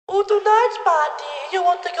Smarty, you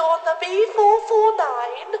want to go on the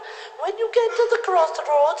B449? When you get to the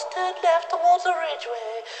crossroads, turn left towards the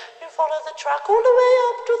ridgeway. You follow the track all the way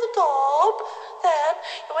up to the top. Then,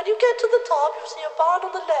 when you get to the top, you see a barn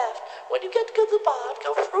on the left. When you get to the barn,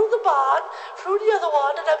 go through the barn, through the other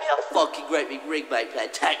one, and there'll be a fucking great big ring, mate,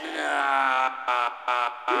 playing techno.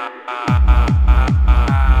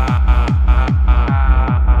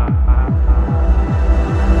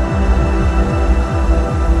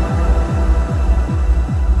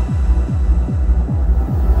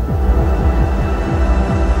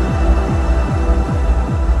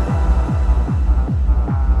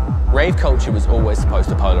 Rave culture was always supposed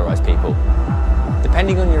to polarise people.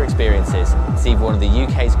 Depending on your experiences, it's either one of the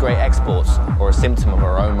UK's great exports or a symptom of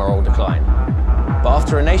our own moral decline. But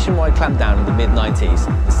after a nationwide clampdown in the mid-90s,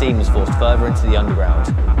 the scene was forced further into the underground,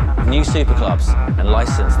 with new superclubs and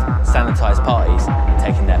licensed, sanitised parties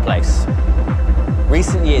taking their place.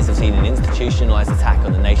 Recent years have seen an institutionalised attack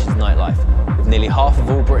on the nation's nightlife, with nearly half of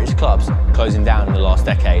all British clubs closing down in the last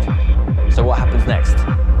decade. So what happens next?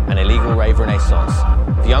 An illegal rave renaissance,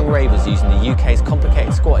 with young ravers using the UK's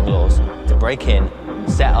complicated squatting laws to break in,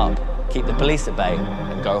 set up, keep the police at bay,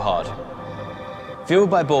 and go hard. Fueled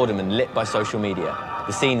by boredom and lit by social media,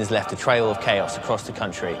 the scene has left a trail of chaos across the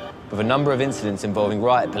country, with a number of incidents involving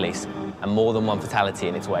riot police and more than one fatality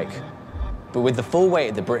in its wake. But with the full weight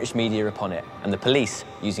of the British media upon it, and the police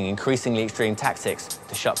using increasingly extreme tactics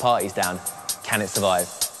to shut parties down, can it survive?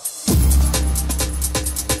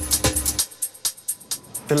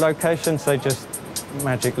 The locations, they just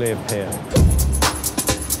magically appear.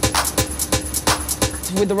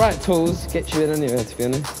 With the right tools, get you in anywhere, to be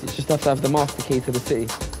honest. You just have to have the master key to the city.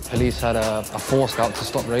 Police had a force out to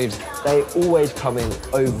stop raves. They always come in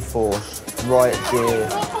overforce, riot gear.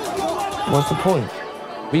 What's the point?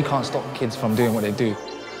 We can't stop kids from doing what they do.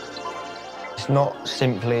 It's not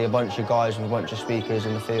simply a bunch of guys with a bunch of speakers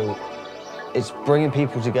in the field. It's bringing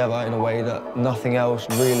people together in a way that nothing else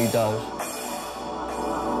really does.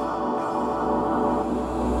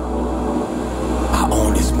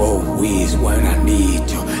 Smoke weeds when I need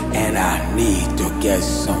you, and I need to get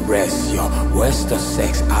some rest, yo. Where's the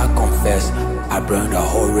sex? I confess, I burned a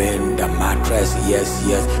hole in the mattress. Yes,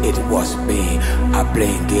 yes, it was me. I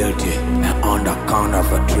played guilty, and on the count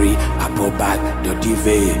of a three, I pull back the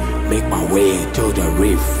TV, make my way to the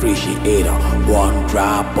refrigerator. One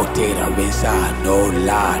dry potato inside, no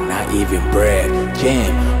lie, not even bread.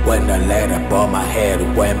 Jam when the letter above my head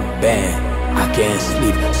went bang. I can't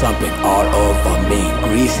sleep, something all over me.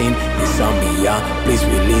 Greasing insomnia, please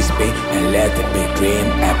release me and let me dream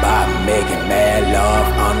about making mad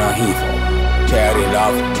love on a heat. Cherry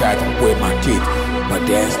love, chatting with my teeth, but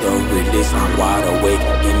there's no release. I'm wide awake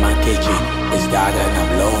in my kitchen. It's dark and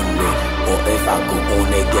I'm lonely. Or if I could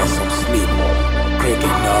only get some sleep.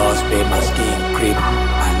 Creaking nose, made my skin creep.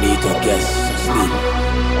 I need to get some sleep.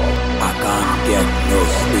 I can't get no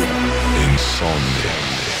sleep.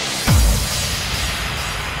 Insomnia.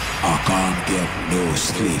 I can't get no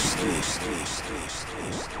sleep.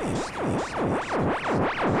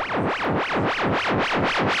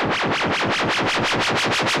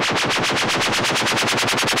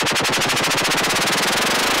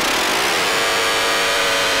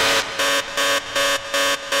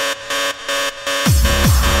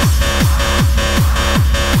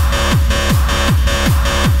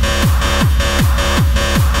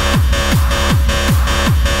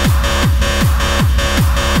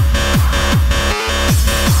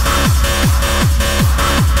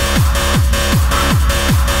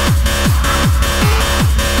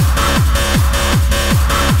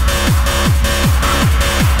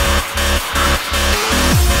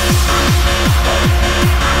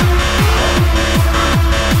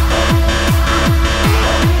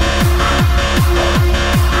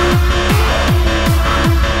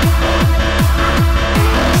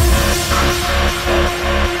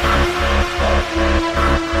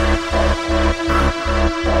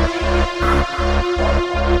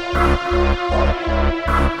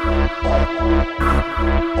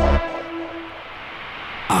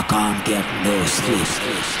 I can't get no sleep.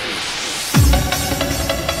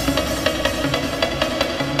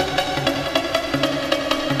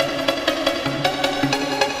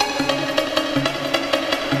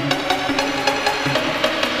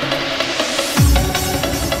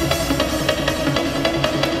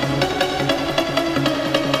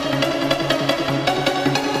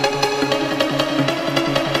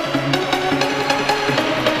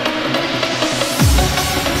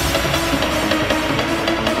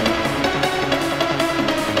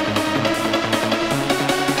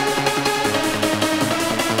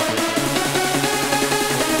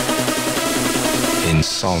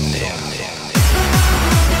 Insomnia.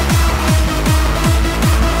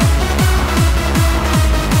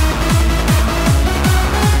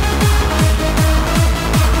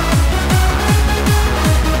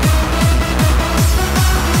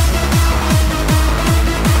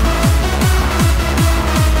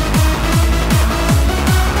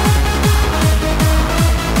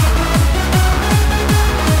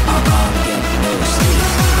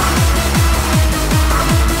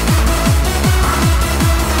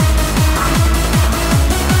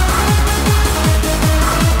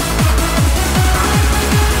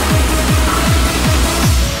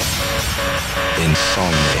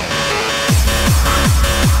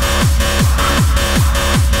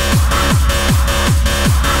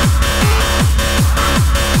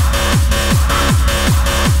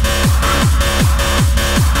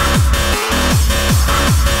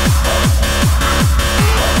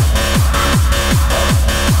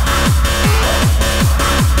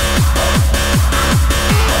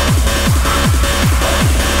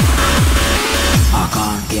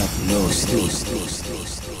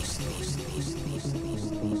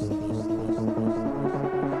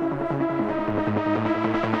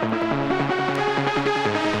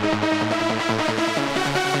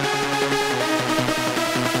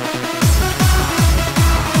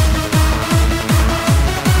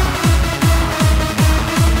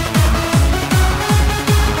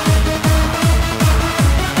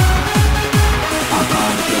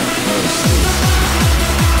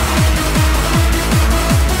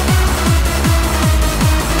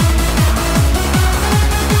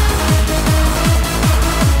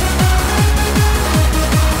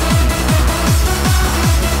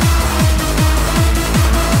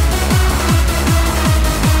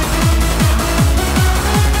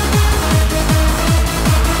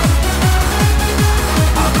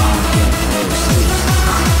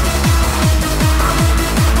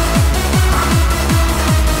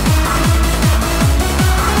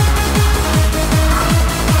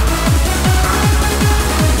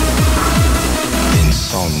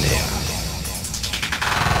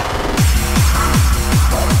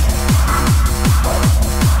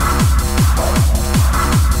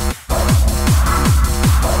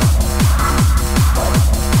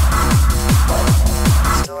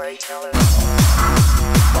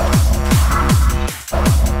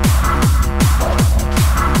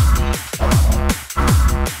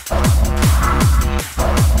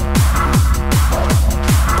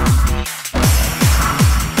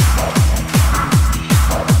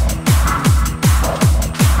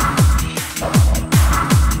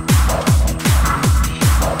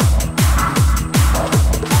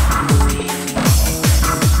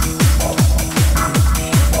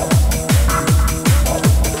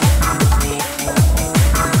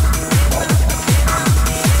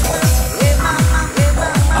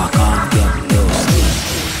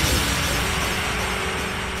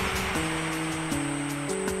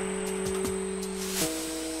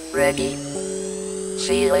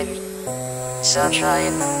 feeling,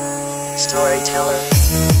 sunshine, storyteller.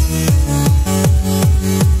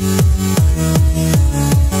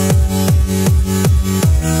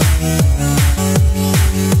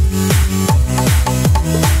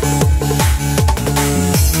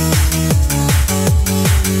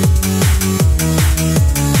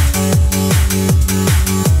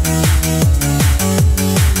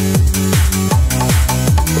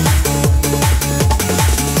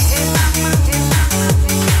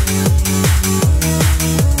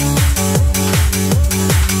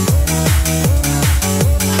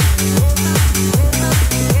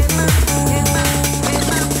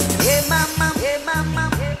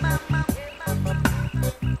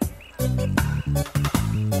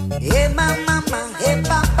 Hey mama, hey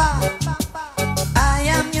papa, I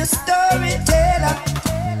am your storyteller.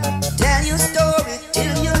 Tell your story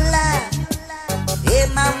till you laugh. Hey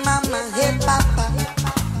mama, hey papa,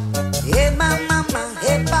 hey mama,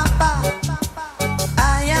 hey papa,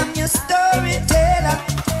 I am your storyteller.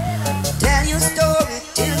 Tell your story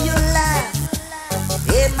till you laugh.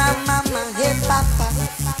 Hey mama, hey papa,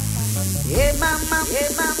 hey mama, hey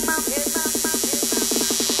mama, hey mama.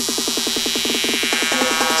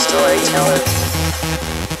 Storyteller.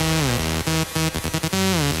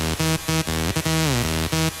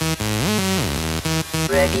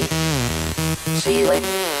 Ready, feeling,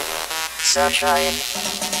 sunshine,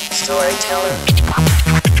 storyteller.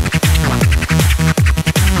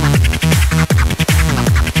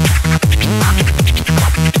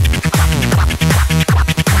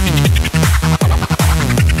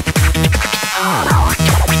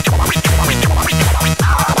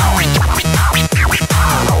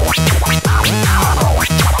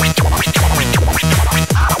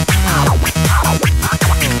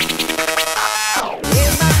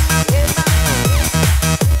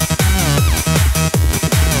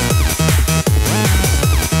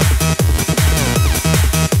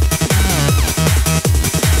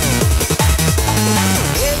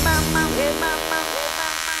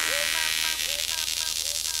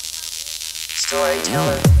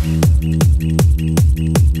 Storyteller.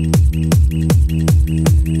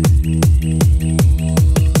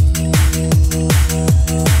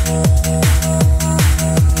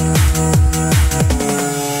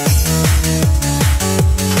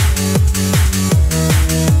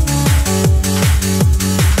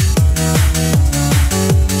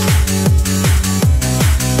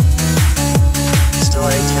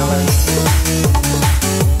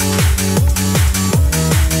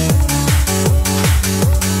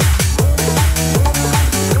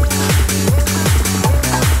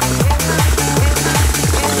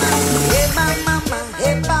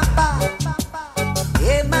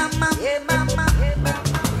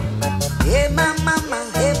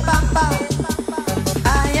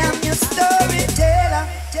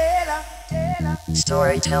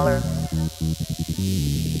 Storyteller.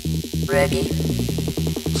 Ready,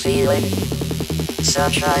 feeling,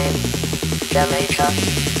 sunshine, Jamaica.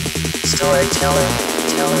 Storyteller,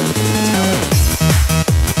 teller.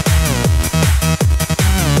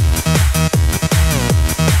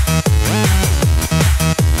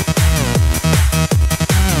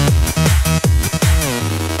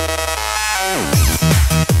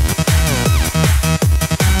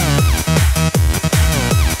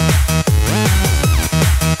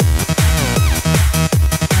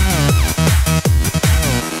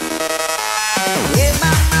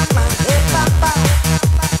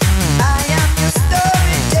 I am your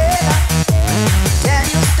storyteller.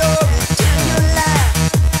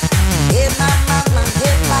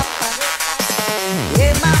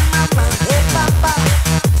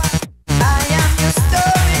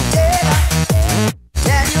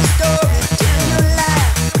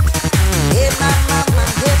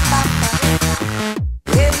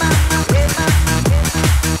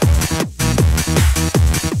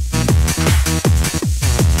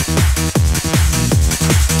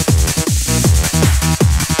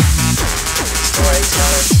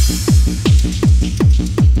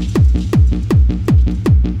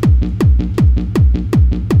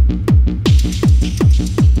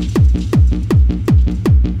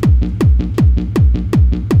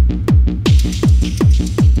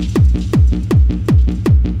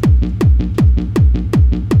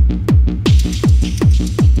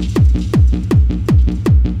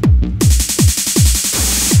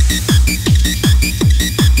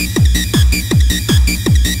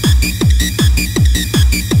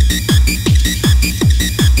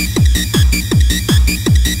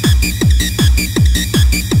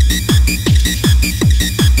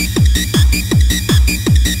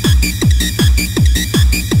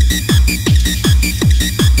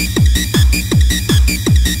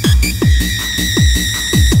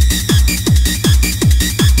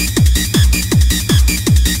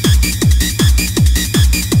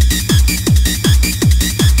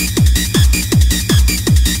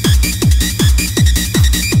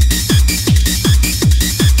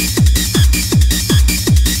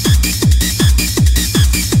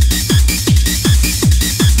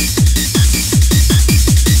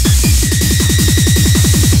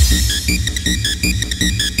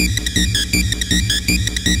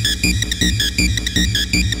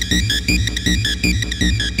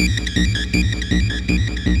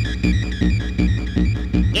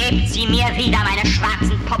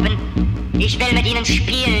 will mit ihnen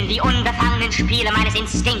spielen, die unbefangenen Spiele meines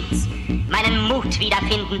Instinkts, meinen Mut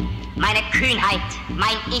wiederfinden, meine Kühnheit,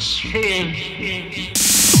 mein Ich fühlen.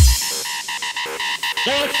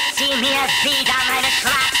 Gebt sie mir wieder, meine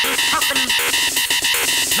schwarzen Puppen,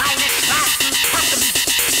 meine schwarzen Puppen,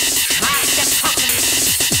 schwarze Puppen.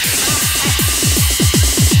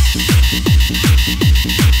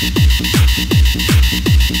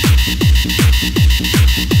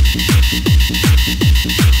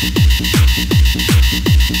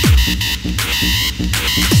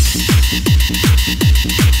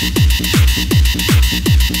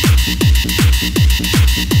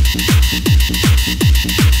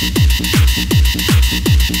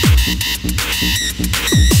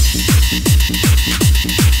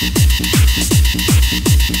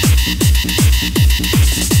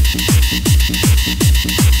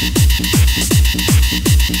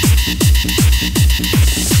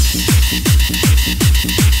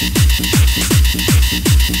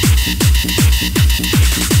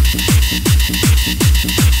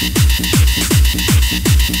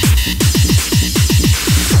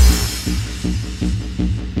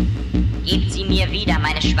 Gebt sie mir wieder,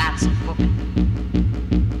 meine schwarzen Puppen,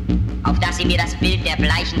 auf dass sie mir das Bild der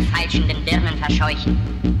bleichen, falschenden Dirnen verscheuchen.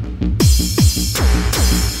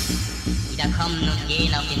 Wieder kommen und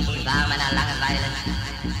gehen auf den Boulevard meiner Langeweile.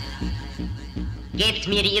 Gebt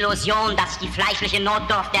mir die Illusion, dass ich die fleischliche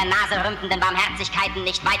Notdurft der naserümpfenden Barmherzigkeiten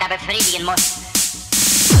nicht weiter befriedigen muss.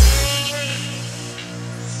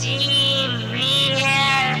 Sieh mir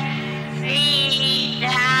wieder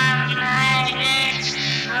meine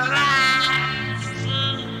schwarzen Puppen.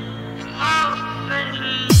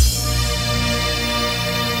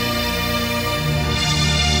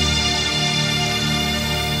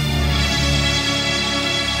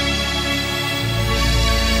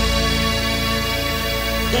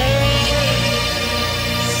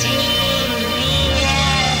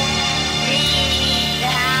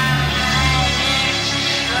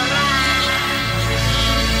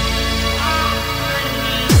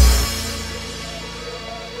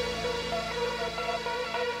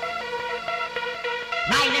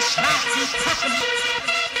 Meine schwarzen Puppen.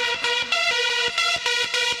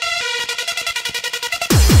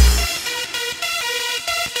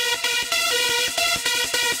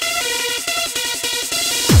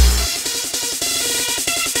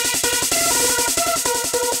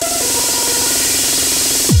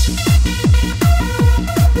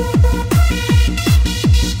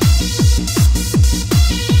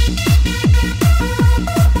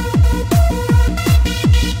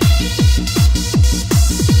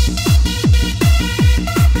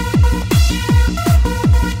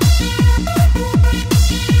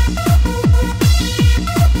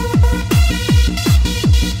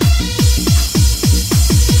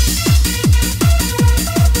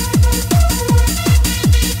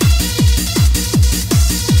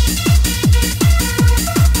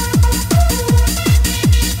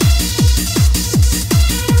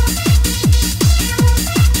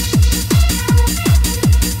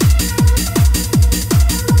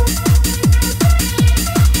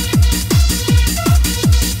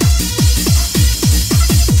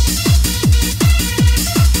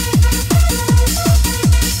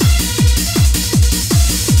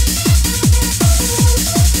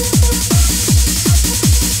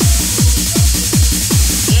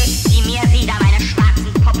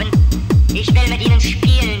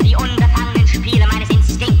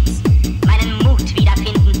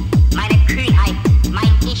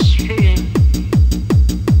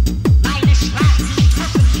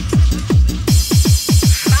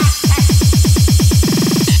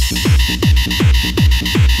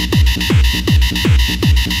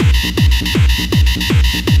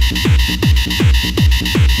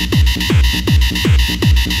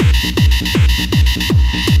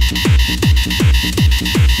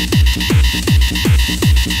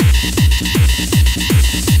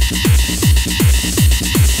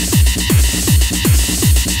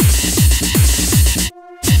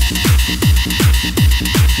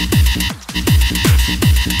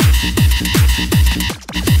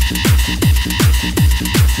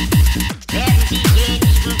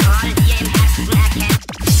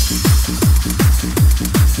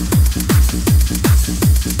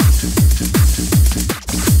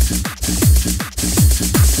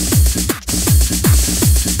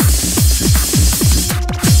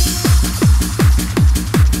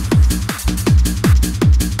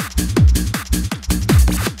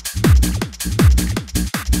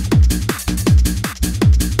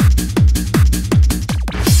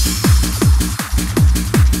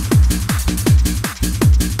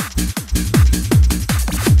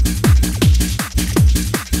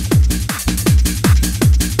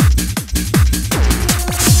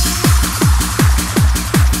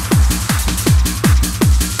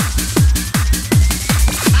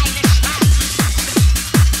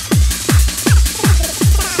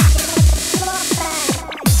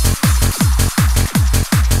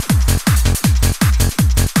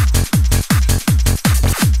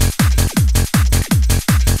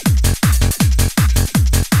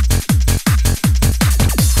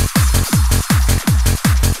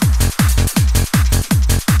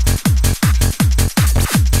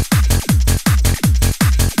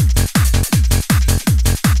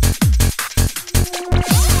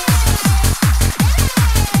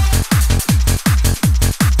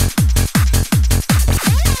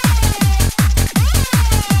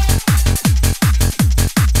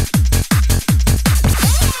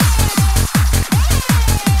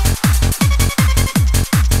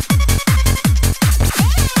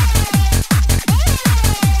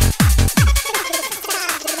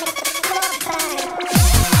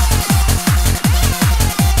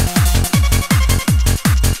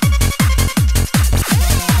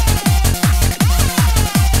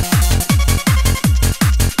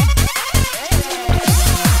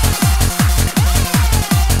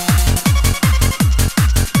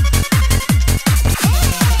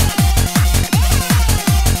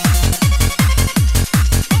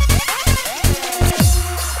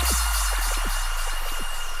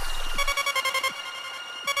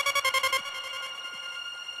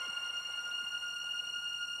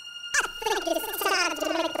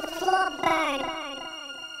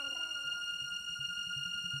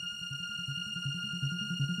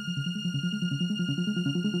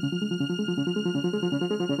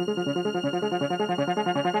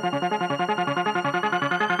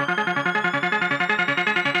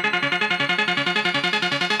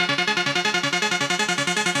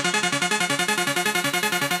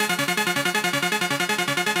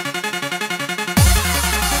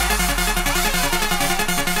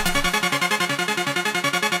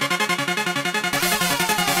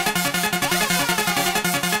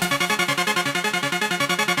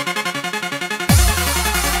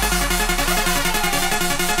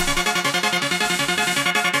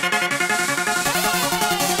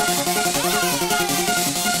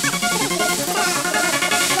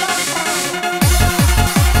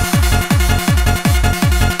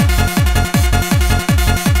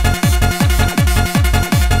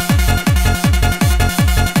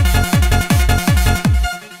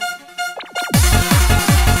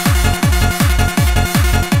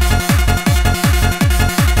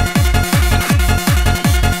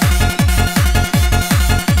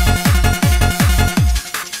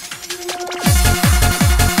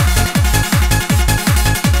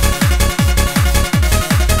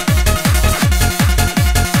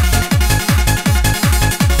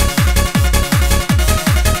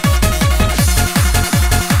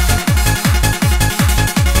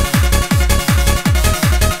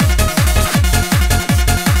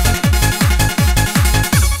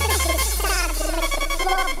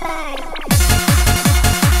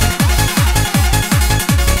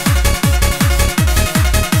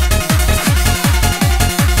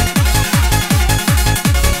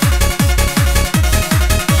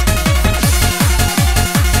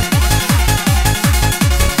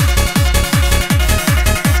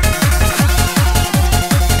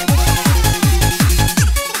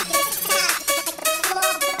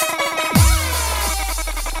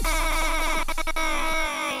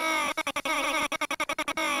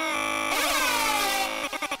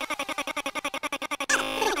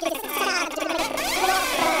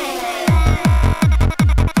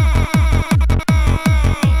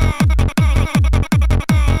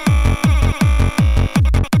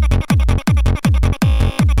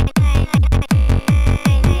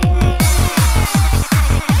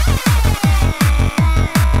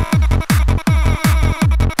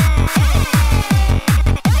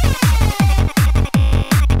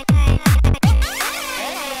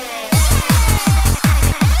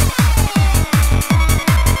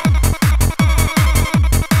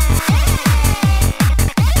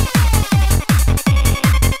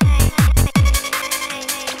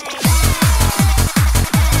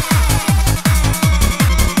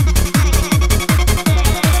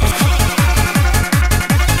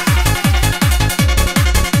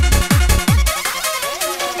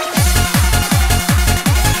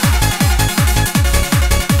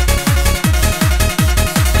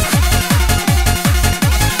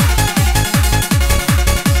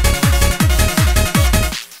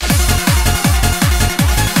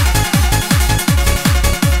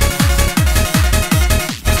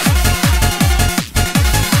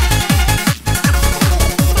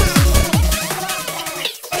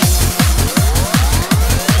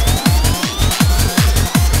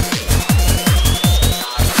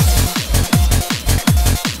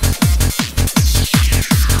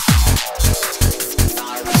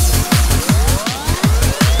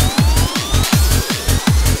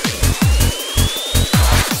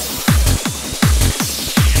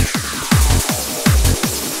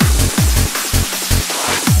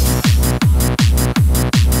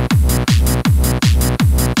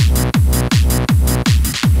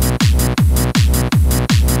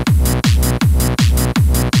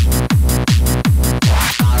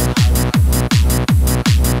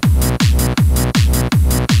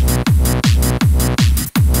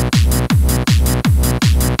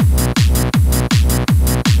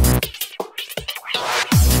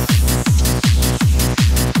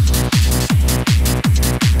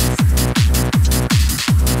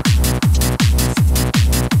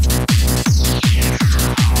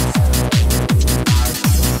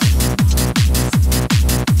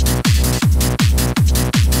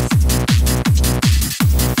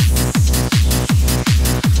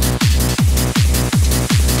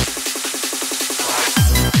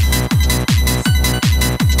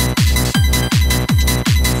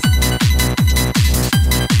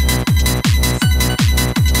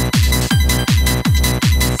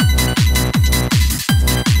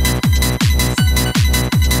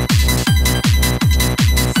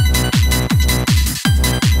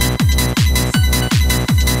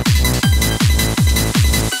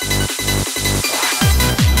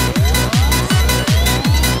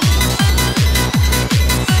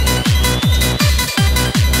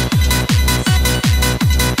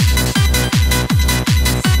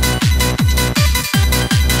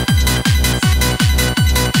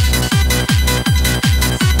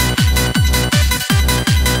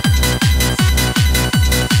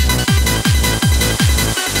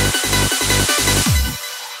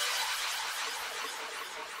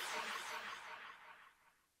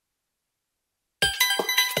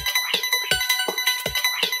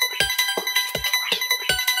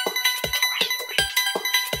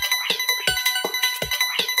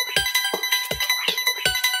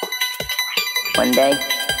 One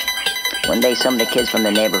day some of the kids from the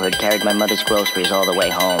neighborhood carried my mother's groceries all the way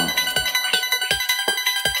home.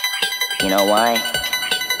 You know why?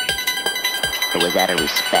 It was out of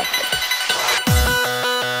respect.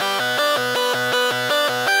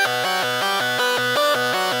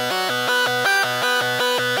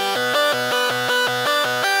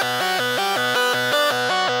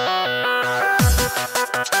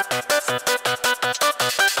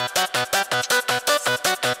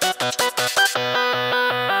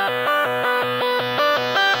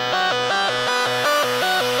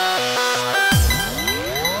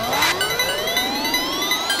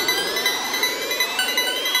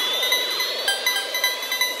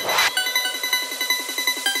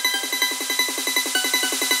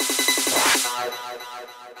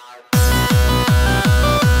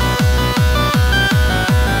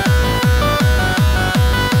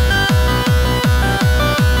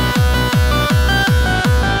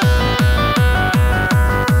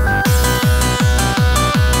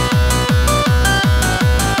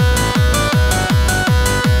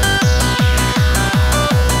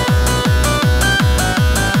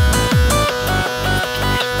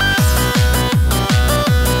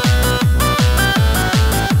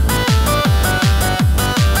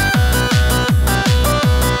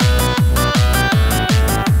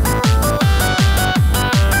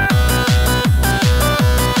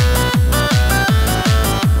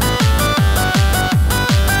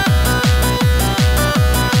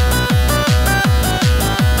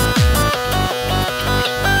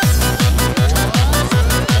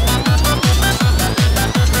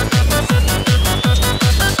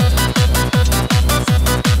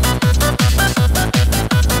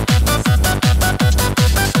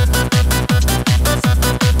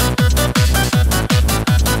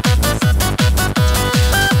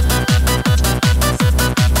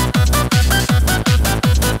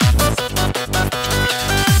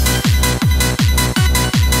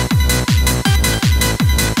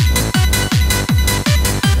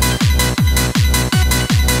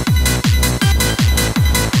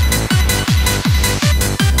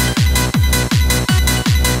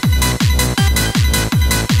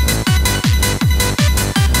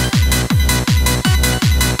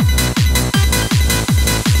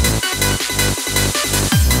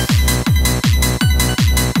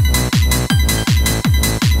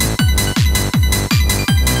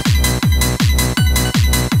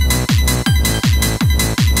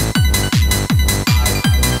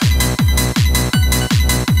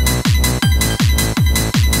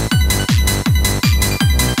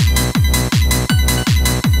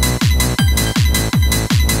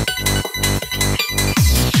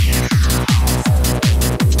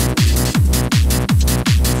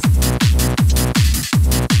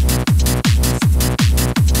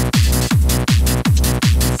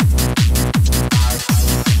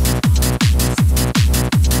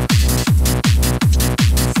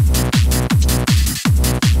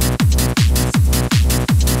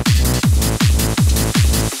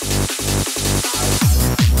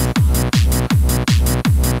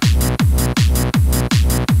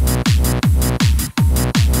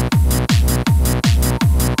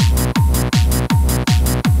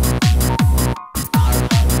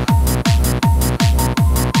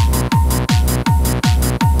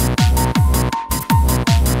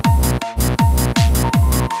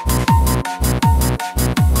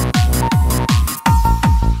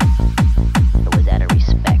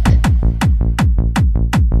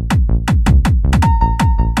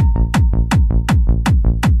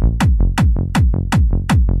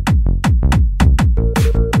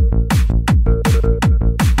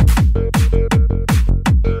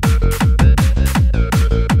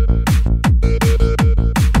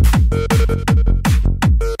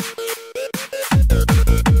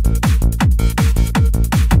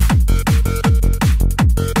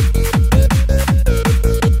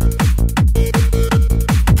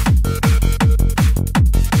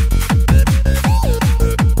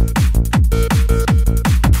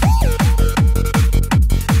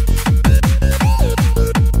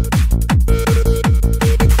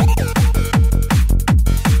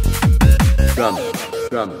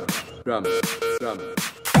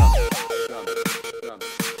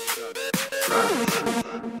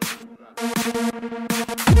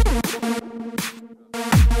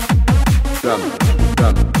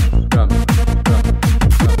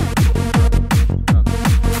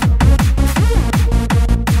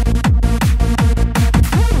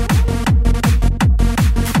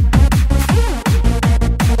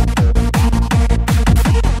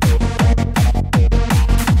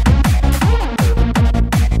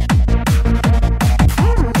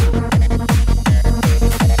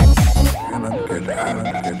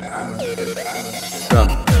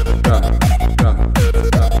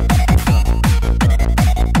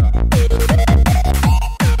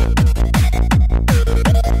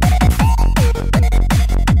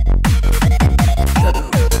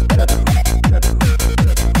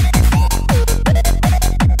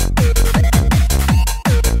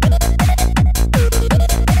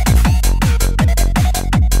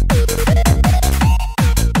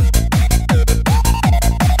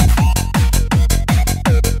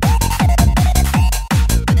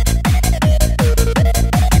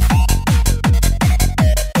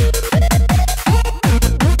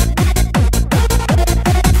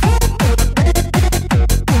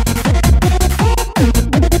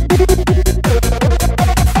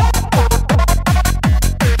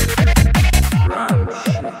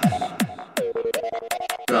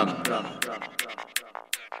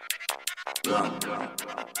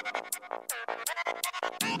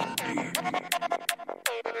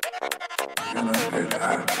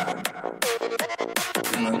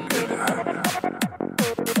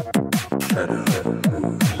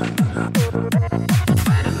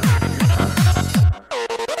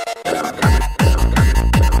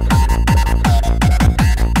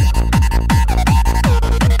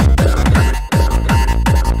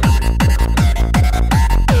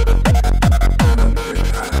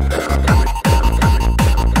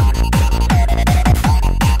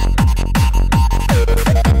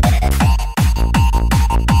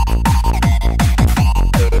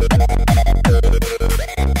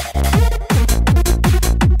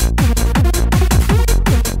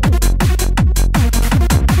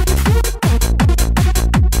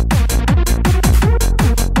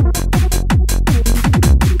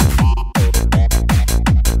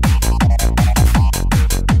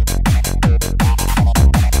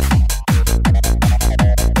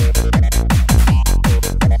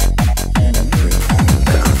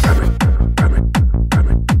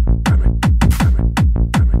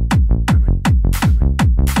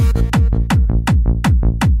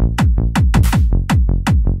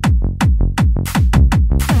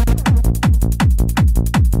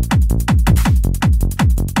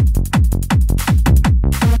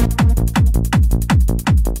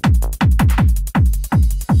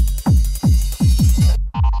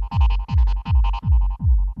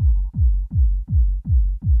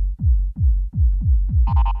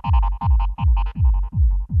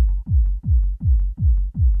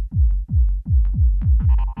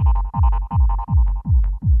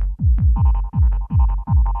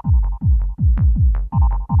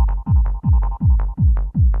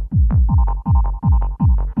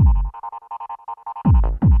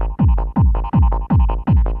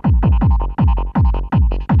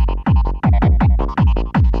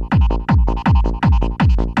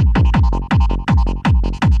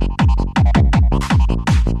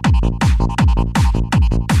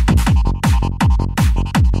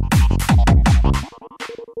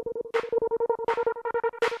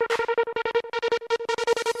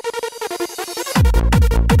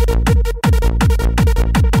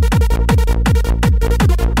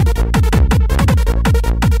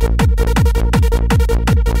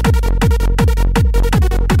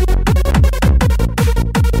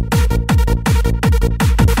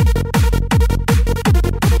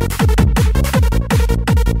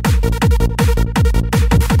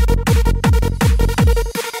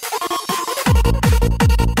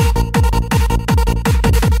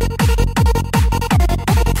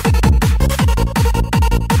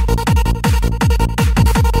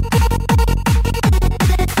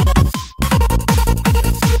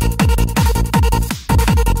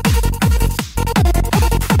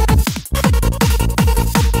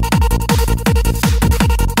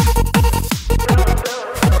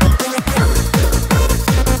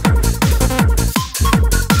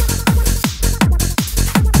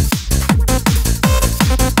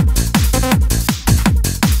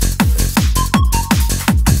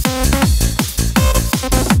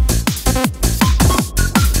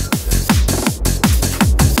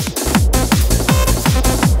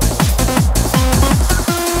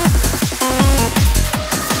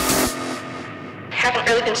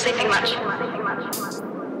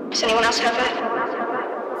 Does anyone else have that?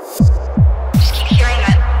 Just keep hearing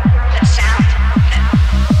that sound.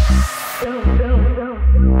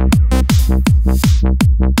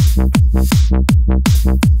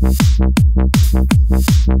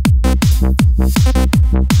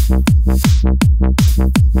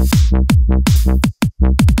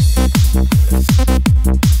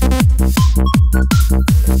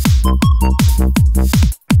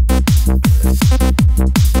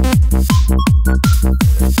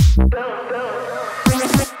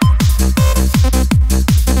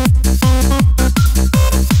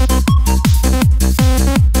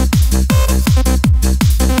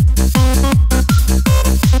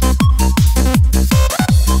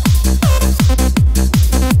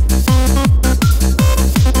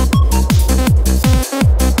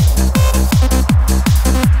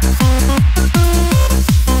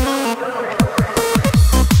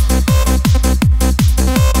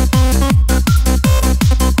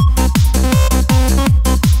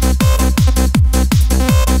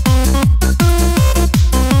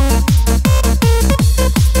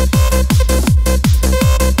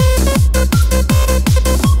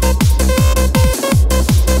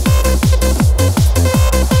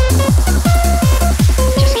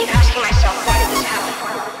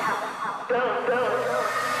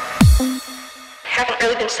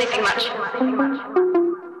 Sleeping much.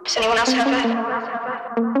 Does anyone else have that?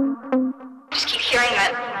 Just keep hearing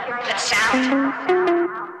that That sound.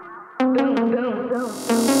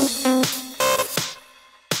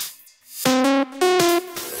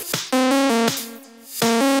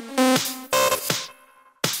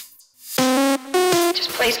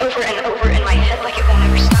 Just plays over and over in my head like it won't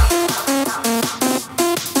ever stop.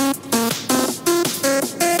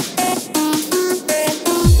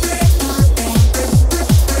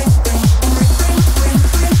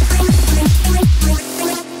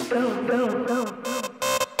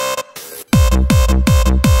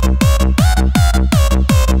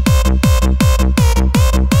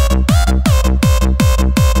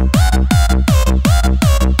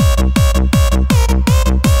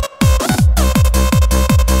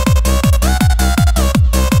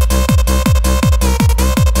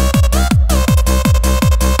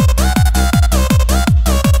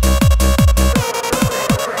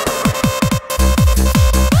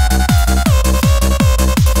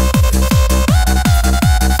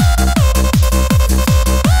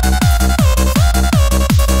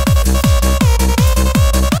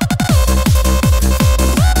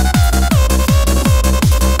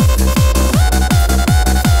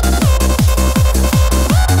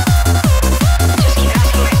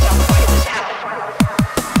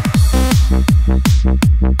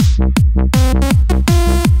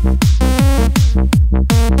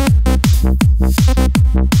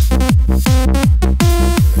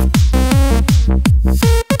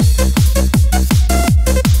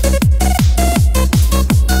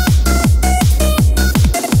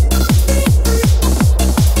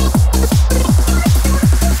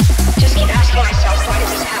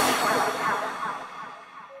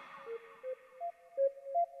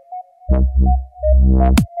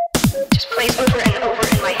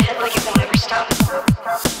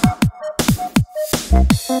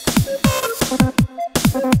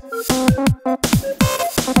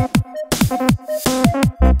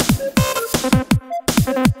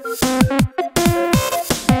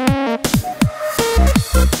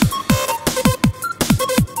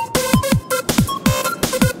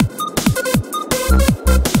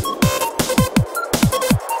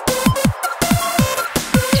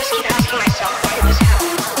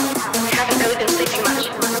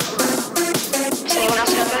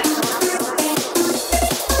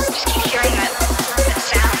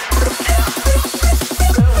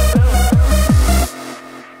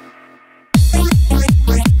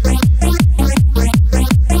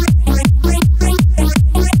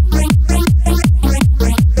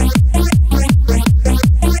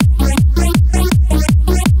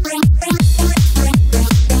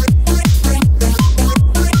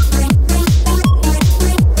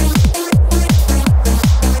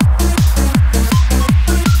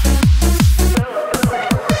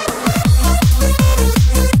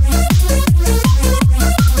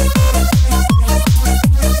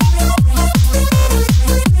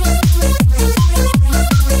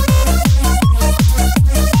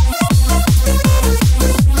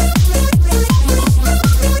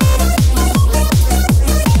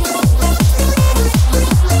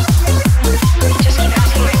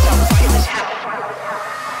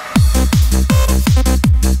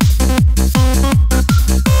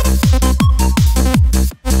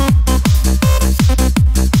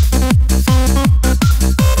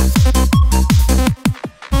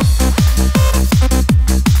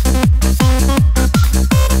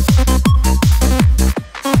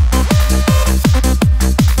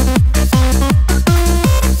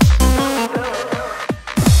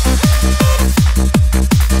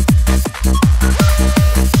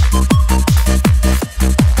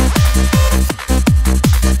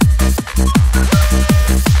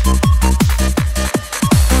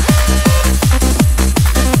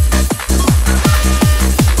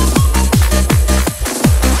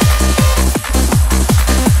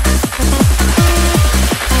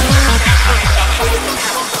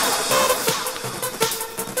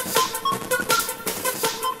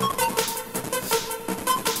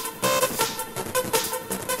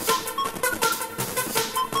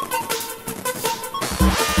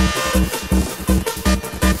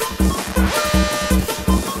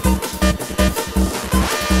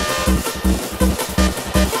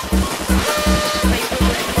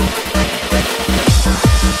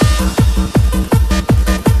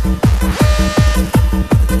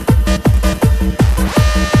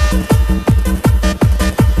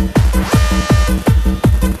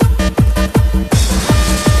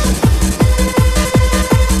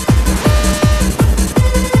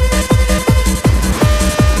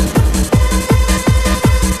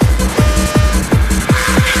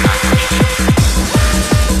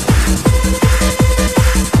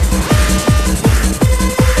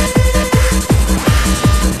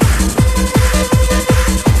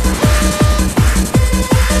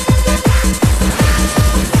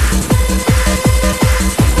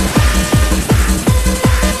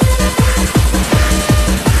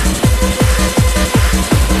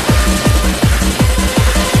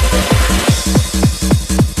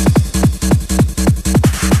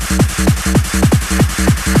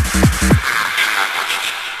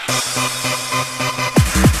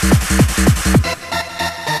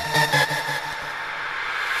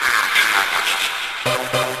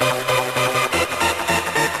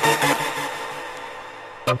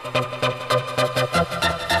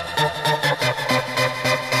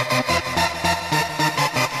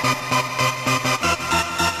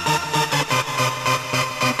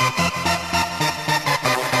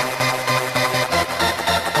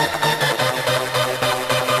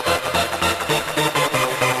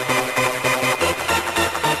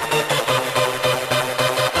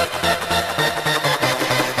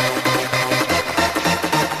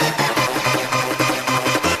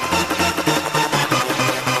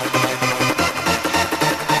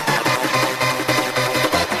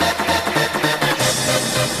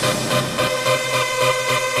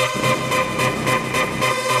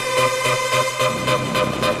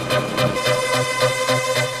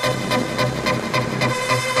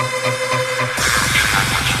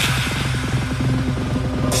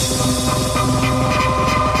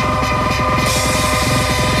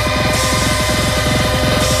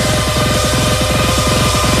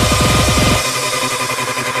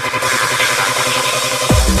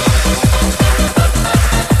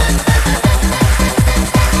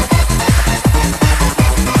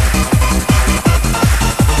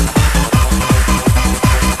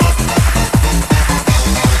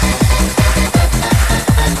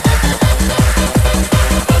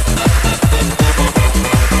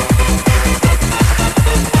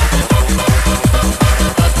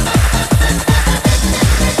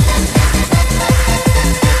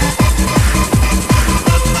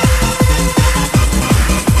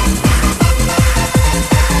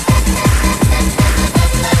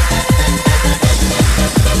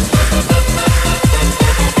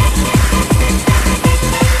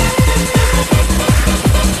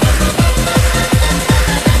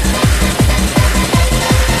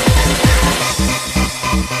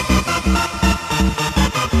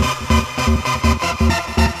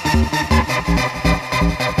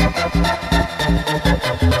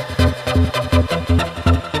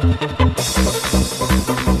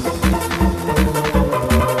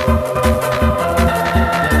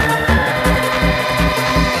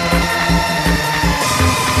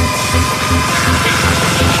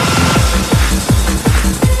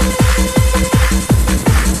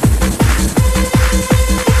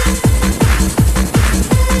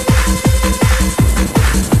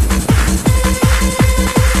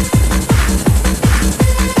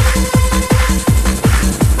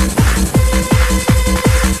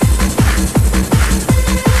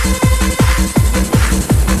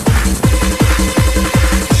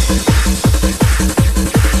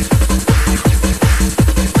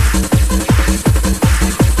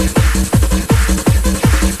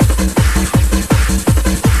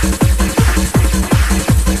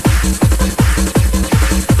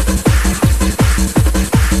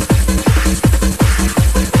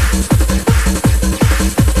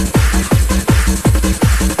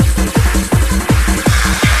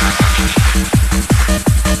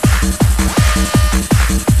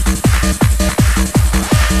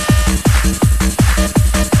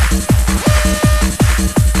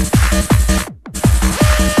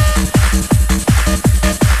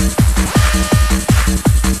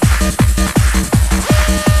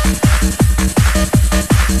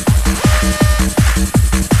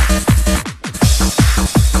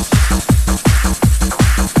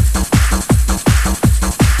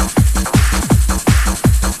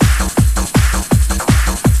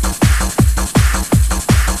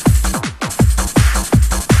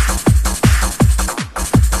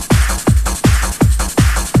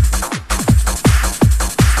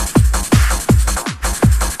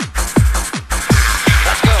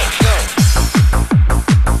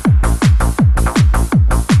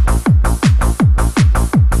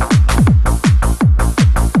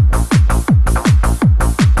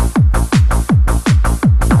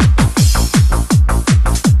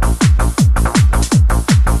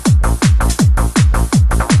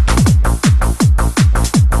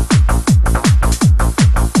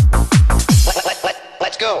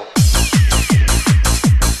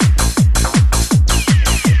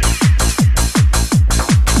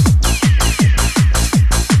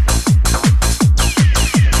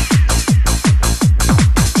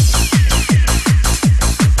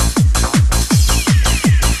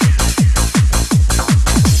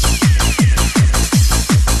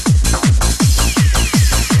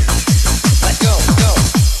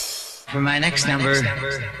 For my next number,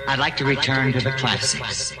 I'd like to return to the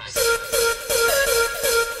classics.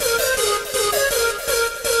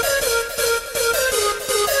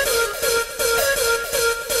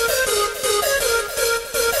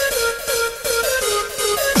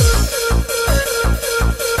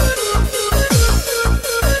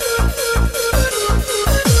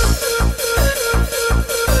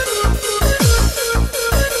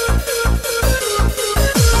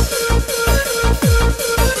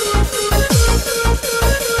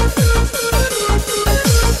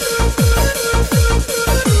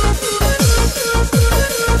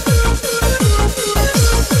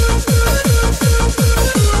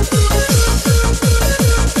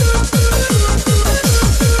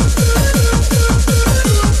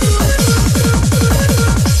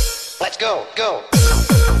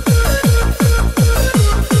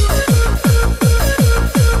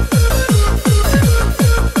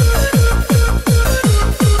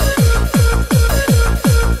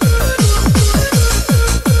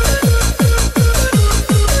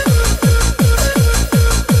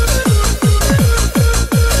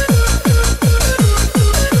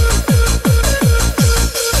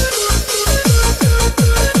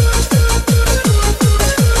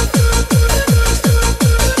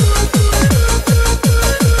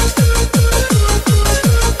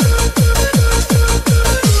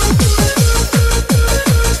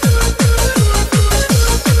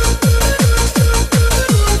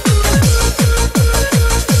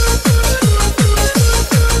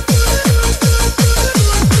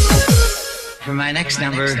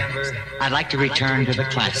 I'd like to return to the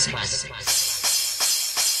classics.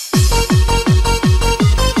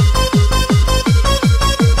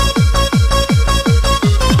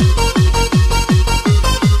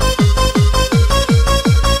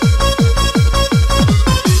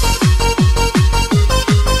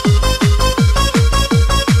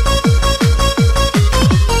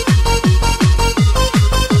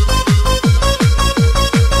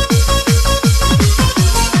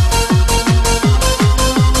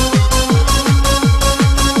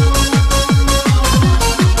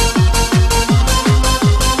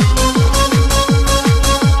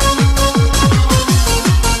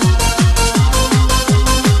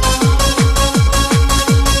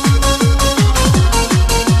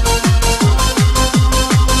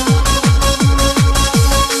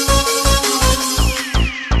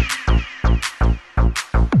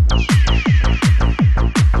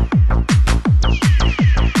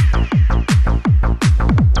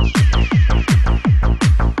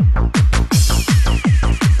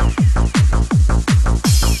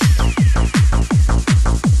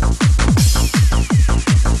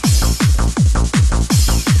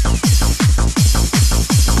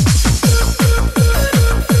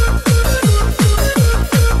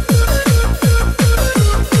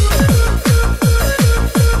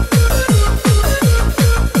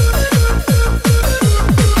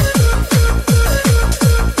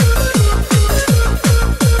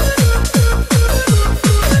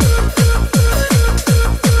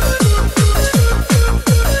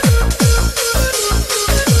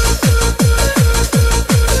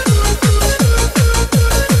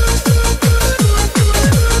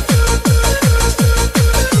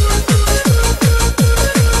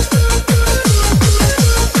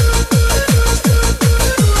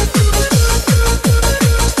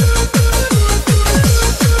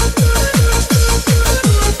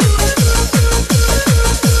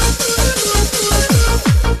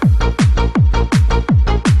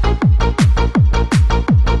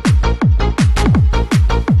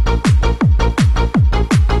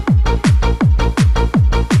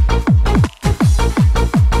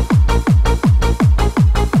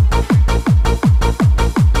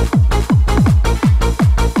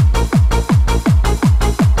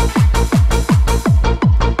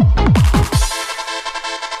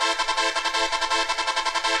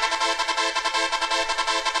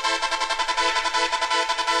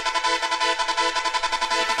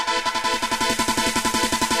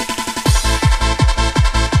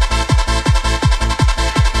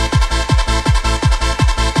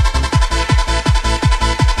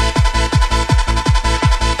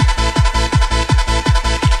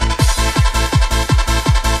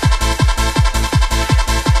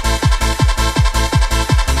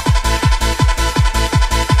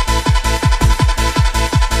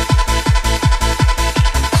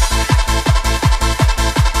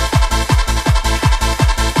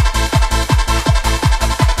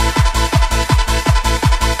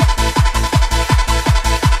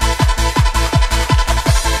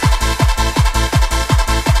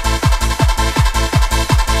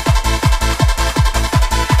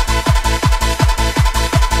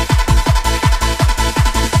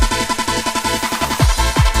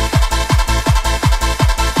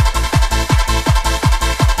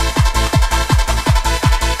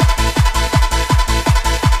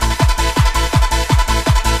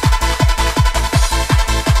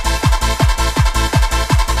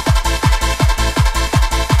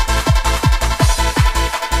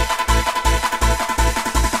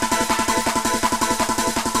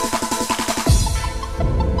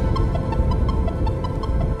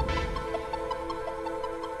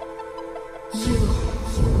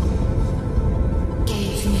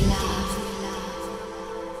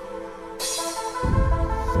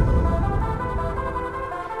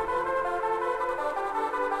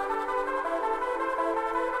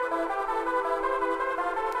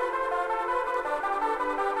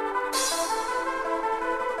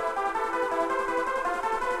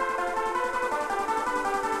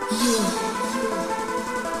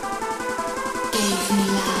 gave me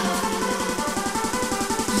love.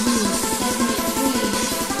 You set me free.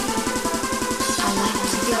 I like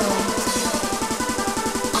to go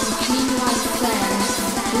on clean white sands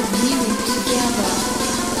with you together,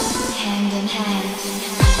 hand in hand.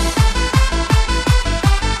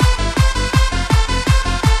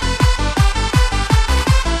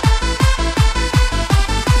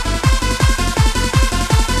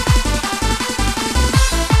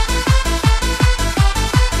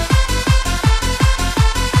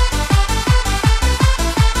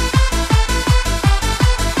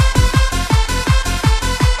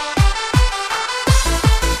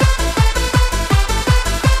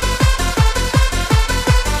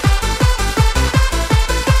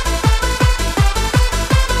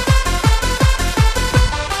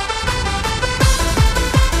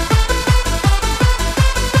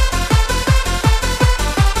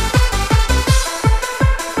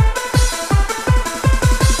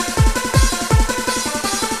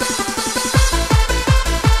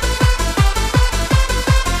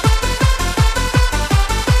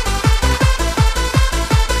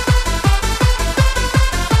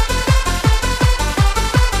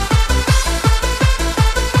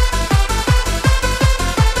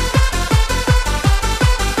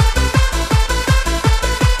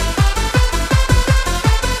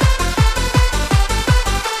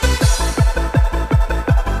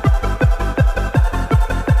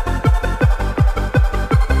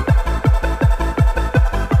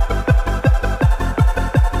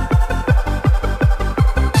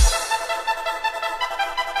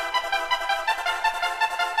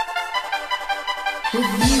 With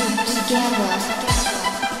you together,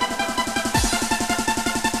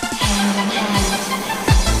 hand in hand.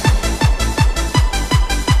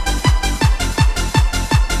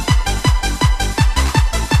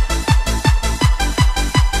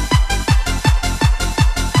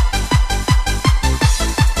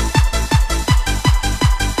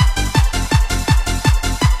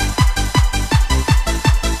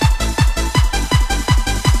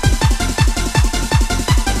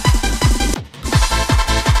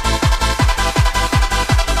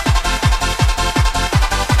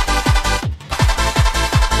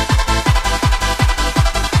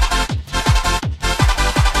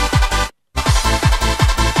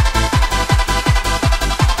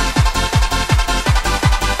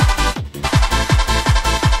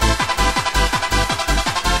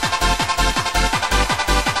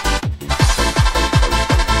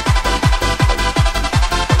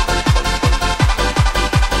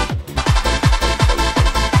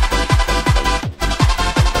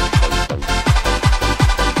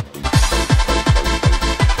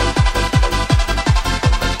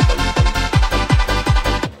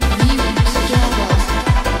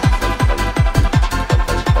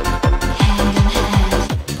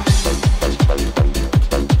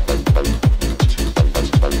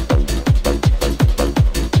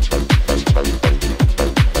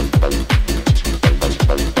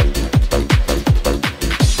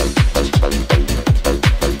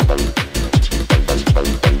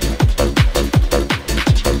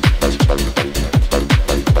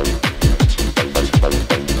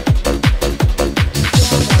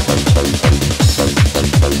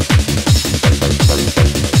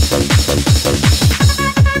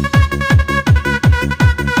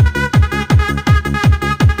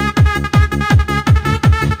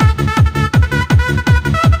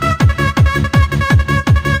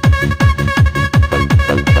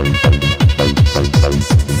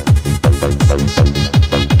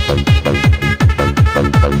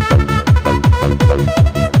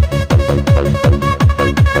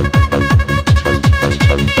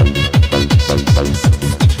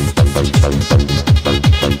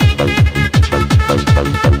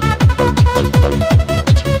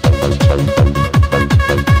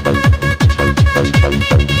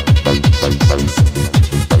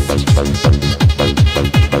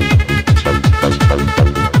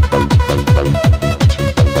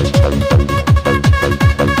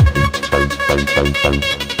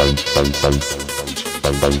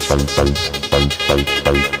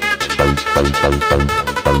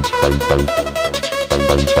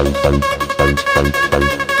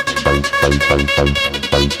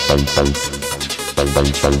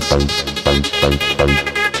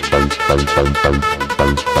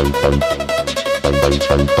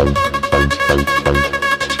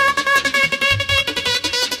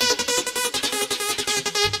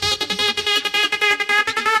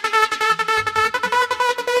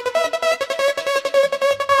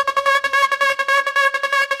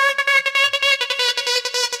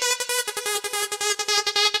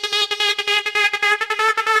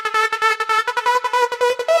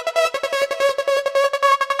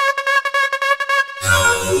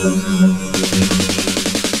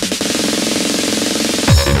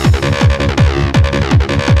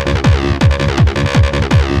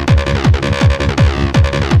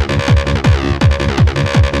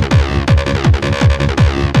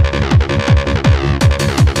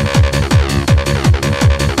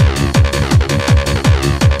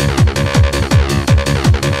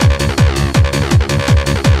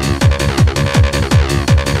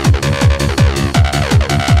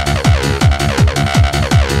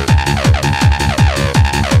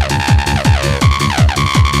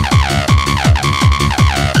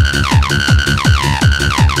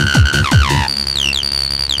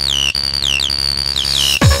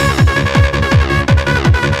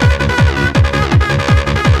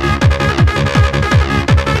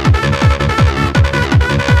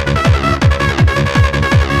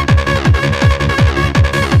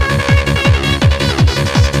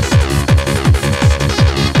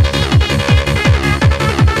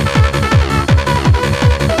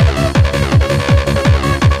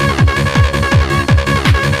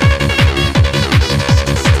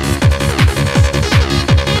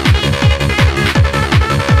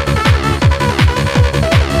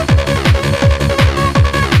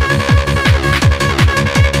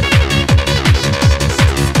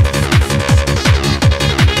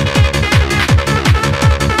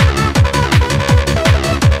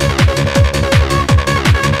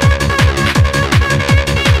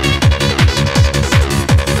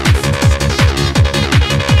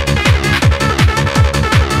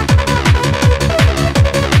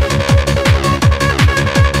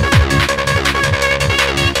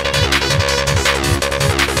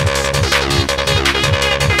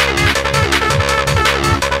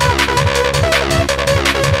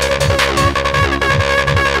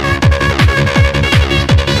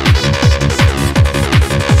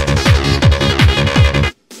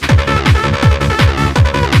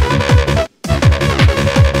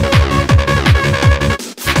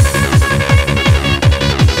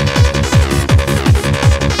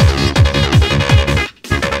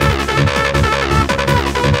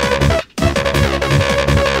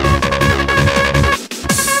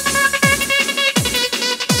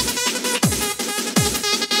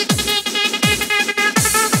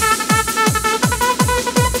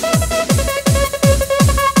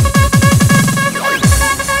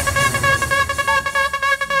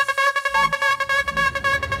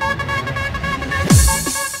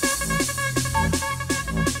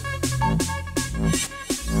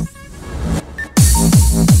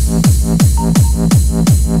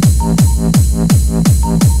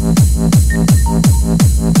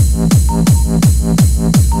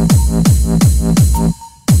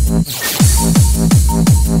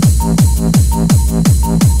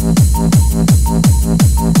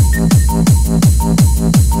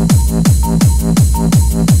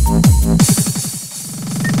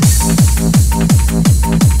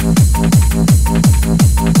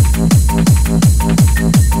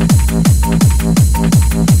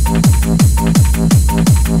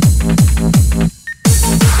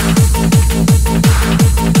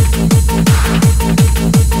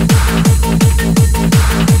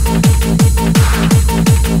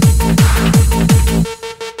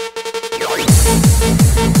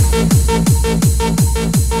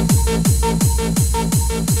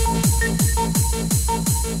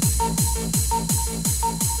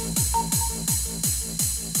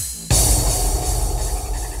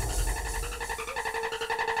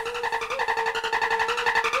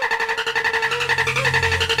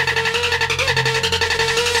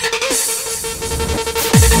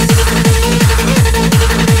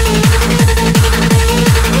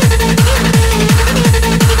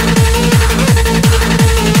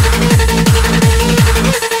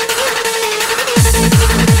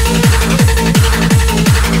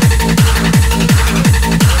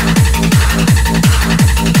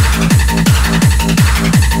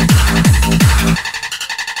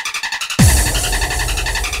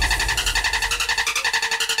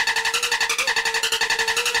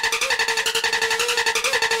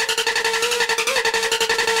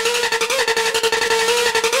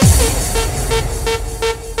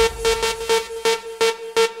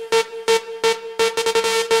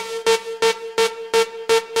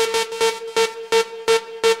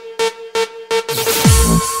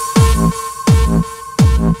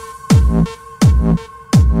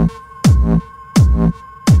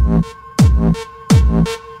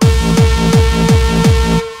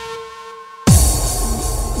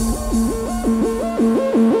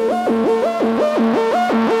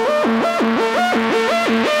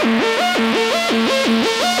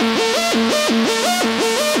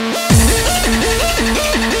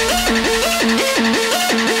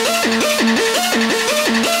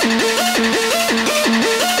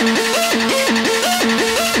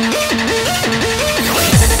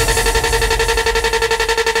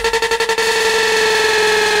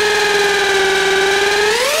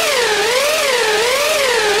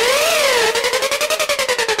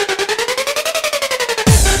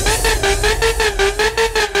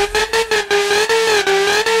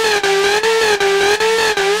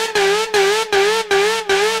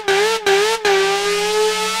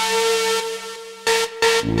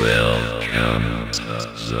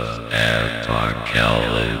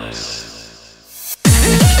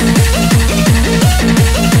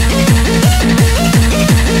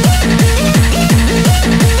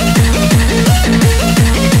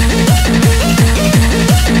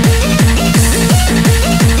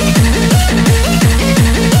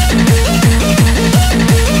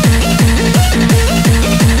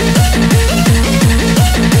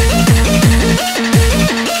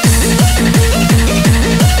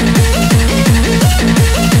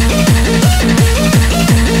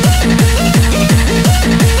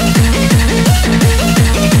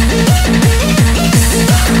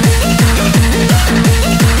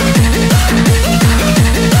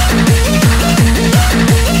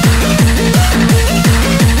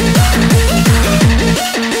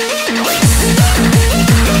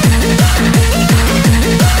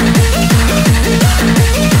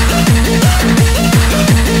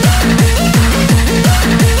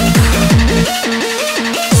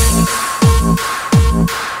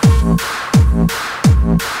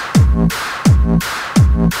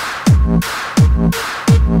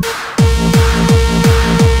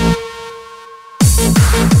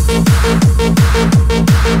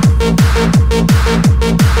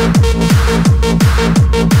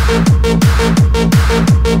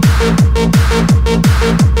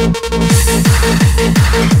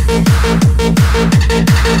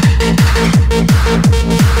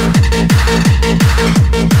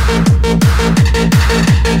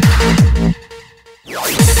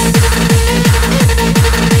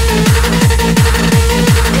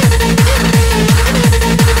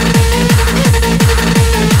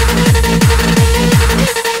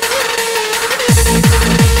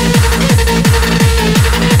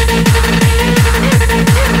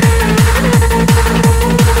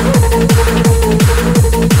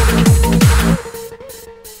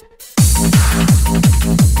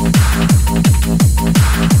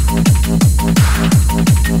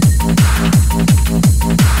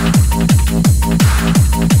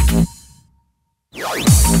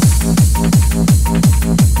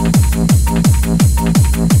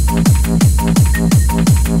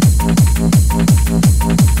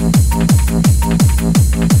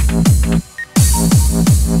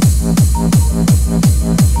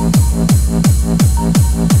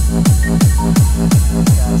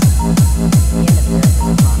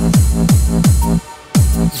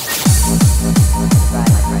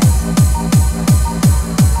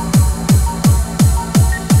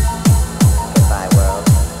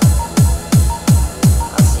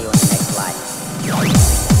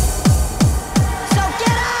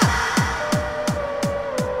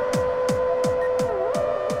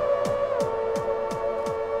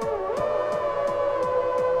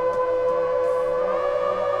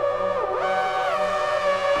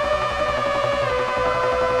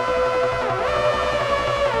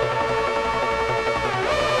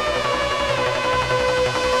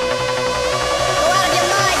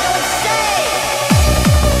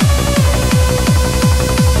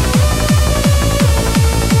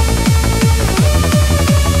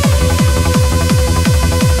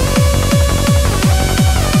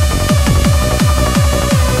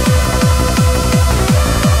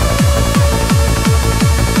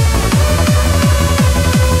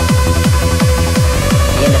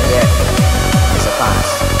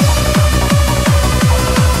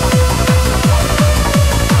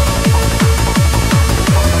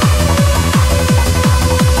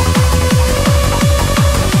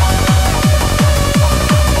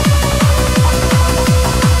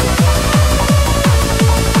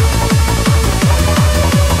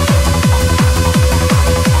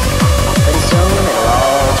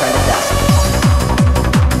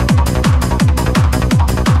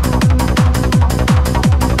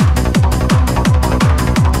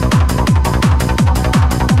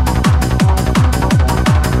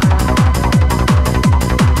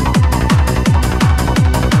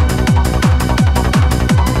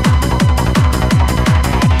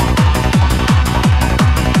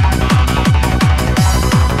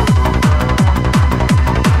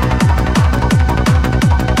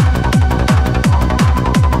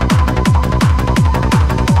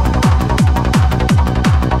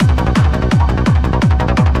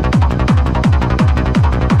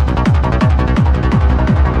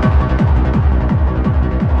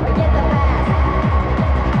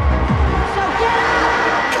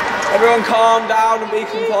 Everyone calm down and be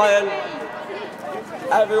compliant.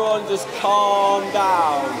 Everyone just calm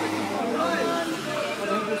down.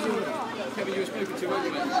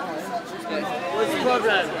 What's the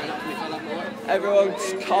problem? Everyone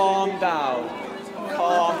just calm down.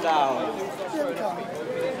 Calm down.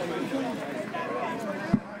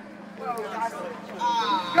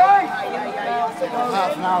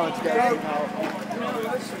 Half an hour to get.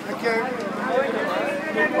 Thank you.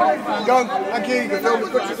 Go. Thank you. You can film as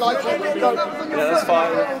much as like. Go. Yeah, that's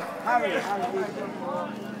fine.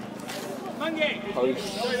 Holy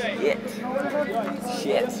shit.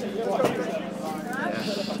 Shit.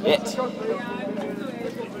 Shit.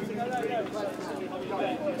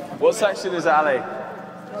 What section is Ali?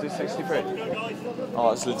 Is it 63?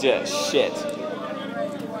 Oh, it's legit shit.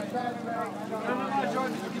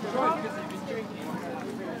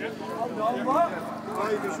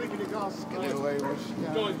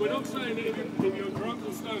 Guys, we're not saying that if you're drunk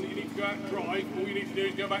or stoned that you need to go out and drive. All you need to do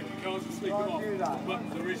is go back to your cars and sleep them off. But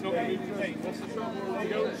there is not going to be music. What's the trouble? You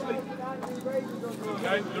go and sleep.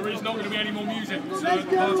 Okay, there is not going to be any more music. So the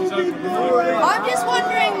party's over. I'm just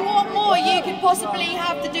wondering what more you could possibly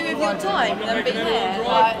have to do with your time than be here.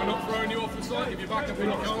 We're not throwing you off the site. If you're back up in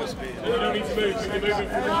your cars, then you don't need to move. So you're moving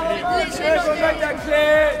from right here. Everyone make that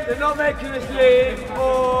clear. They're not making us leave.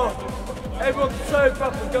 Or everyone can soak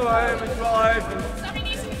up and go home and drive. Somebody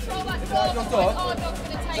needs to control that dog. Your dog?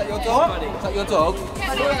 Is that your dog, buddy? Is that your dog?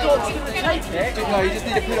 Your dog's going to take it? No, you just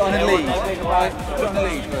need to put it on a lead. Right? Put it on a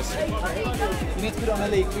lead first. You need to put it on a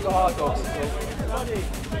lead because we've got hard dogs.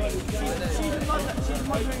 She's a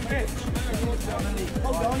mothering bitch.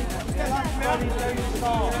 Hold on.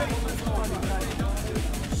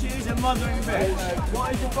 She's a mothering bitch. What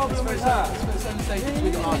is the problem with that?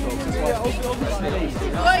 We've got hard dogs.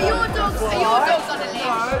 Well, your dog's on a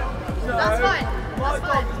leash. That's fine. My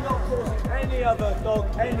dog is not causing any other dog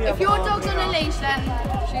any If your dog's on a leash, then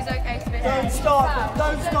she's okay to be here. Don't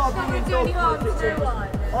start bringing dogs.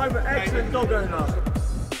 I'm an excellent dog owner.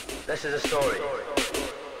 This is a story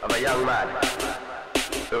of a young man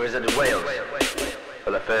who visited Wales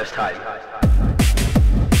for the first time.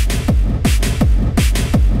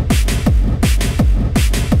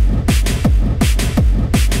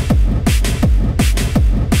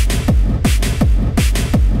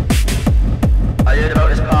 I heard about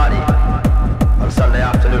this party on Sunday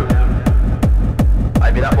afternoon.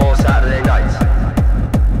 I'd been up all Saturday night,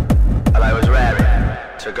 and I was raring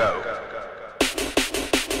to go.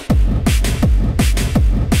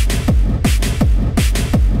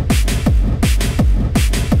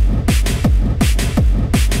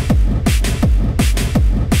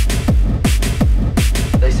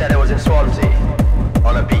 They said it was in Swansea,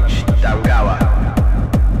 on a beach down Gower.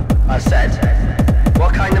 I said,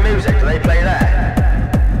 what kind of music do they play there?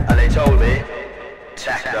 And they told me,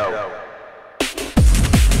 techno.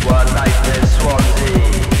 One night in Swansea.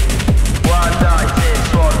 One night in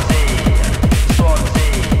Swansea.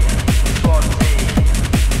 Swansea. Swansea.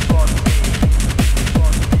 Swansea.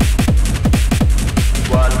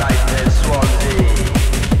 One night in Swansea.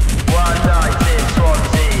 One night in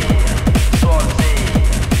Swansea. Swansea.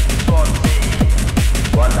 Swansea.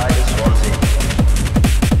 One night in Swansea.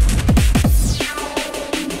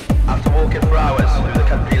 After walking for hours through the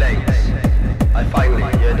country lanes, I finally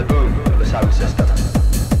heard the boom of the sound system.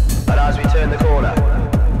 And as we turned the corner,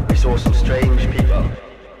 we saw some strange people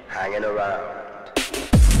hanging around.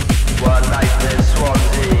 One night in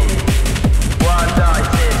Swansea. One night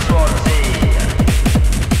in Swansea.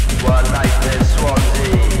 One night in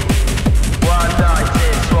Swansea. One night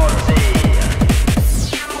in Swansea.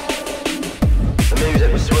 The music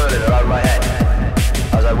was swirling around my head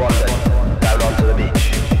as I wandered down onto the beach.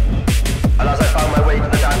 And as I found my way to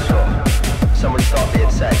the dance floor, someone stopped me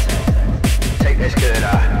and said, take this girl.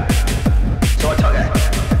 So I took it.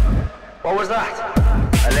 What was that?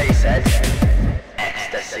 And they said,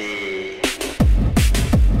 ecstasy.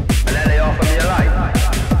 And then they offered me a line.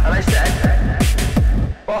 And I said,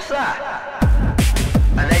 what's that?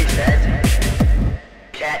 And they said,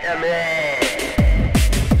 ketamine.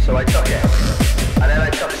 So I took it. And then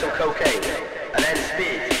I took some cocaine. And then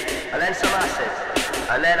speed. And then some acid.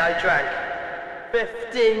 And then I drank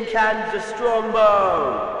 15 cans of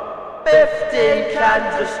Strongbow. 15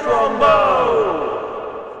 cans of Strongbow.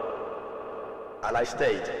 And I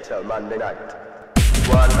stayed till Monday night.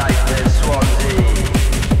 One night in Swansea.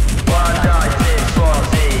 One night in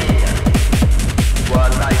Swansea.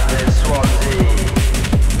 One night in Swansea.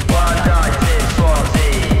 One night in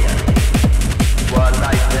Swansea. One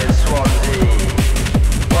night in Swansea.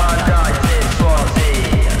 One night in Swansea.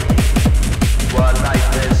 One night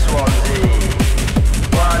in Swansea.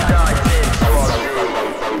 One night in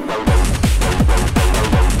Swansea.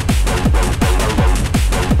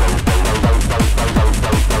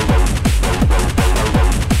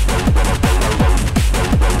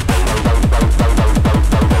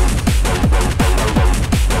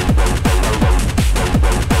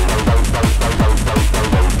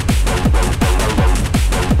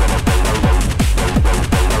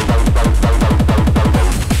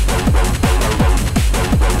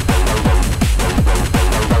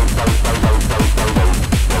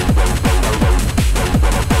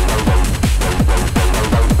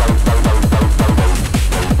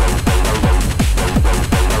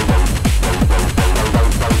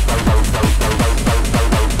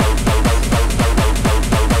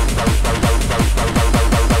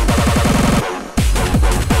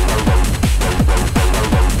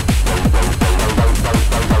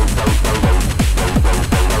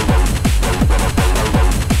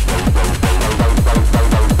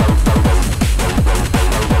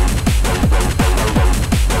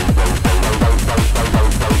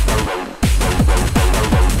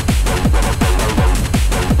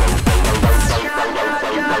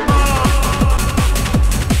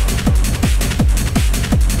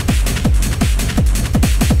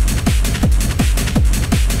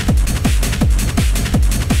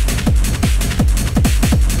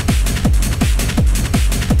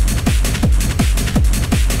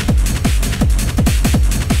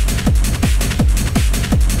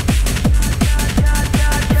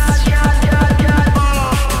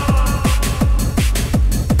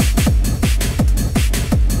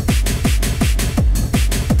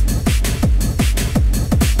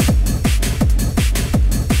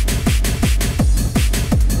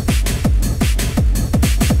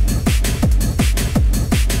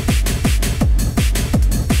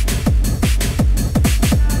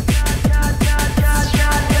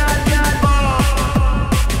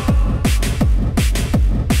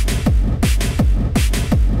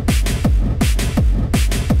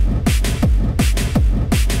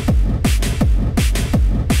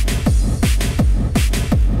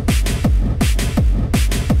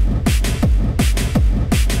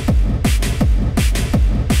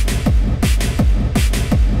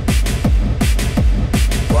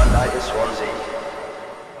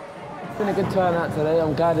 good turnout today.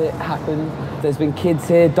 I'm glad it happened. There's been kids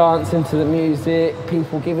here dancing to the music,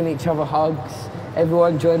 people giving each other hugs,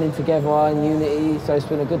 everyone joining together in unity, so it's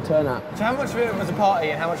been a good turnout. So how much of it was a party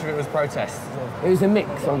and how much of it was protest? It was a mix,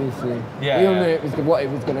 obviously. Yeah. We all knew it was what it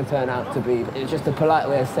was going to turn out to be. It was just a polite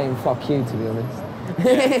way of saying fuck you, to be honest.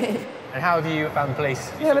 And how have you found the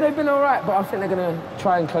police? Yeah, but they've been all right, but I think they're going to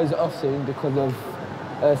try and close it off soon because of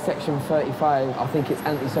Section 35. I think it's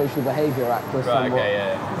Antisocial Behaviour Act or something. Right, okay,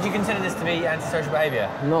 yeah. Would you consider this to be antisocial behaviour?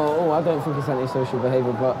 No, I don't think it's antisocial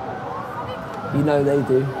behaviour, but you know they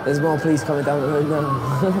do. There's more police coming down the road now.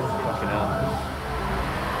 Fucking hell.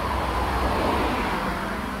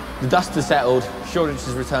 The dust has settled, Shoreditch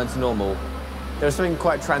has returned to normal. There was something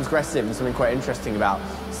quite transgressive and something quite interesting about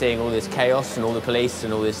seeing all this chaos and all the police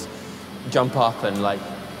and all this jump up and like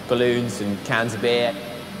balloons and cans of beer.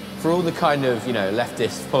 For all the kind of, you know,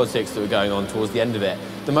 leftist politics that were going on towards the end of it,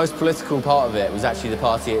 the most political part of it was actually the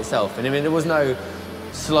party itself. And I mean, there was no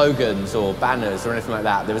slogans or banners or anything like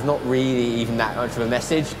that. There was not really even that much of a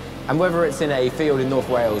message. And whether it's in a field in North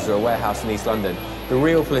Wales or a warehouse in East London, the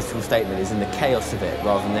real political statement is in the chaos of it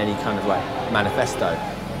rather than any kind of like manifesto.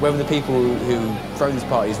 Whether the people who throw these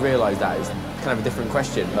parties realise that is kind of a different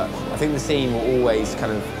question, but I think the scene will always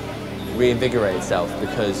kind of reinvigorate itself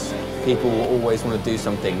because people will always want to do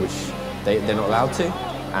something which they're not allowed to,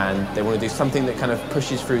 and they want to do something that kind of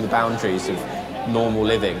pushes through the boundaries of normal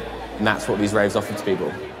living, and that's what these raves offer to people.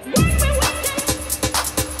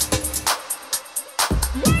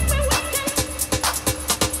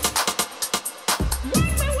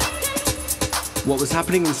 What was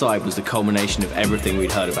happening inside was the culmination of everything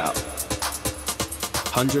we'd heard about.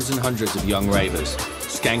 Hundreds and hundreds of young ravers,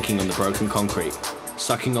 skanking on the broken concrete,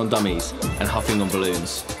 sucking on dummies, and huffing on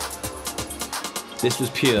balloons. This was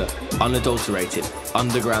pure, unadulterated,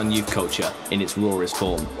 underground youth culture in its rawest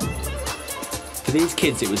form. For these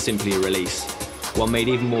kids, it was simply a release, one made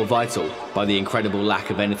even more vital by the incredible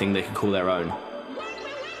lack of anything they could call their own.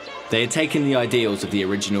 They had taken the ideals of the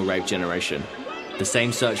original rave generation, the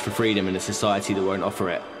same search for freedom in a society that won't offer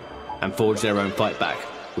it, and forged their own fight back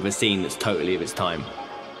with a scene that's totally of its time.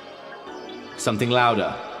 Something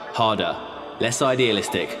louder, harder, less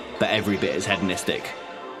idealistic, but every bit as hedonistic.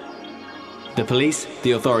 The police,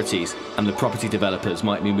 the authorities, and the property developers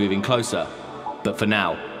might be moving closer, but for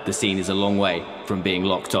now, the scene is a long way from being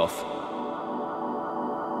locked off.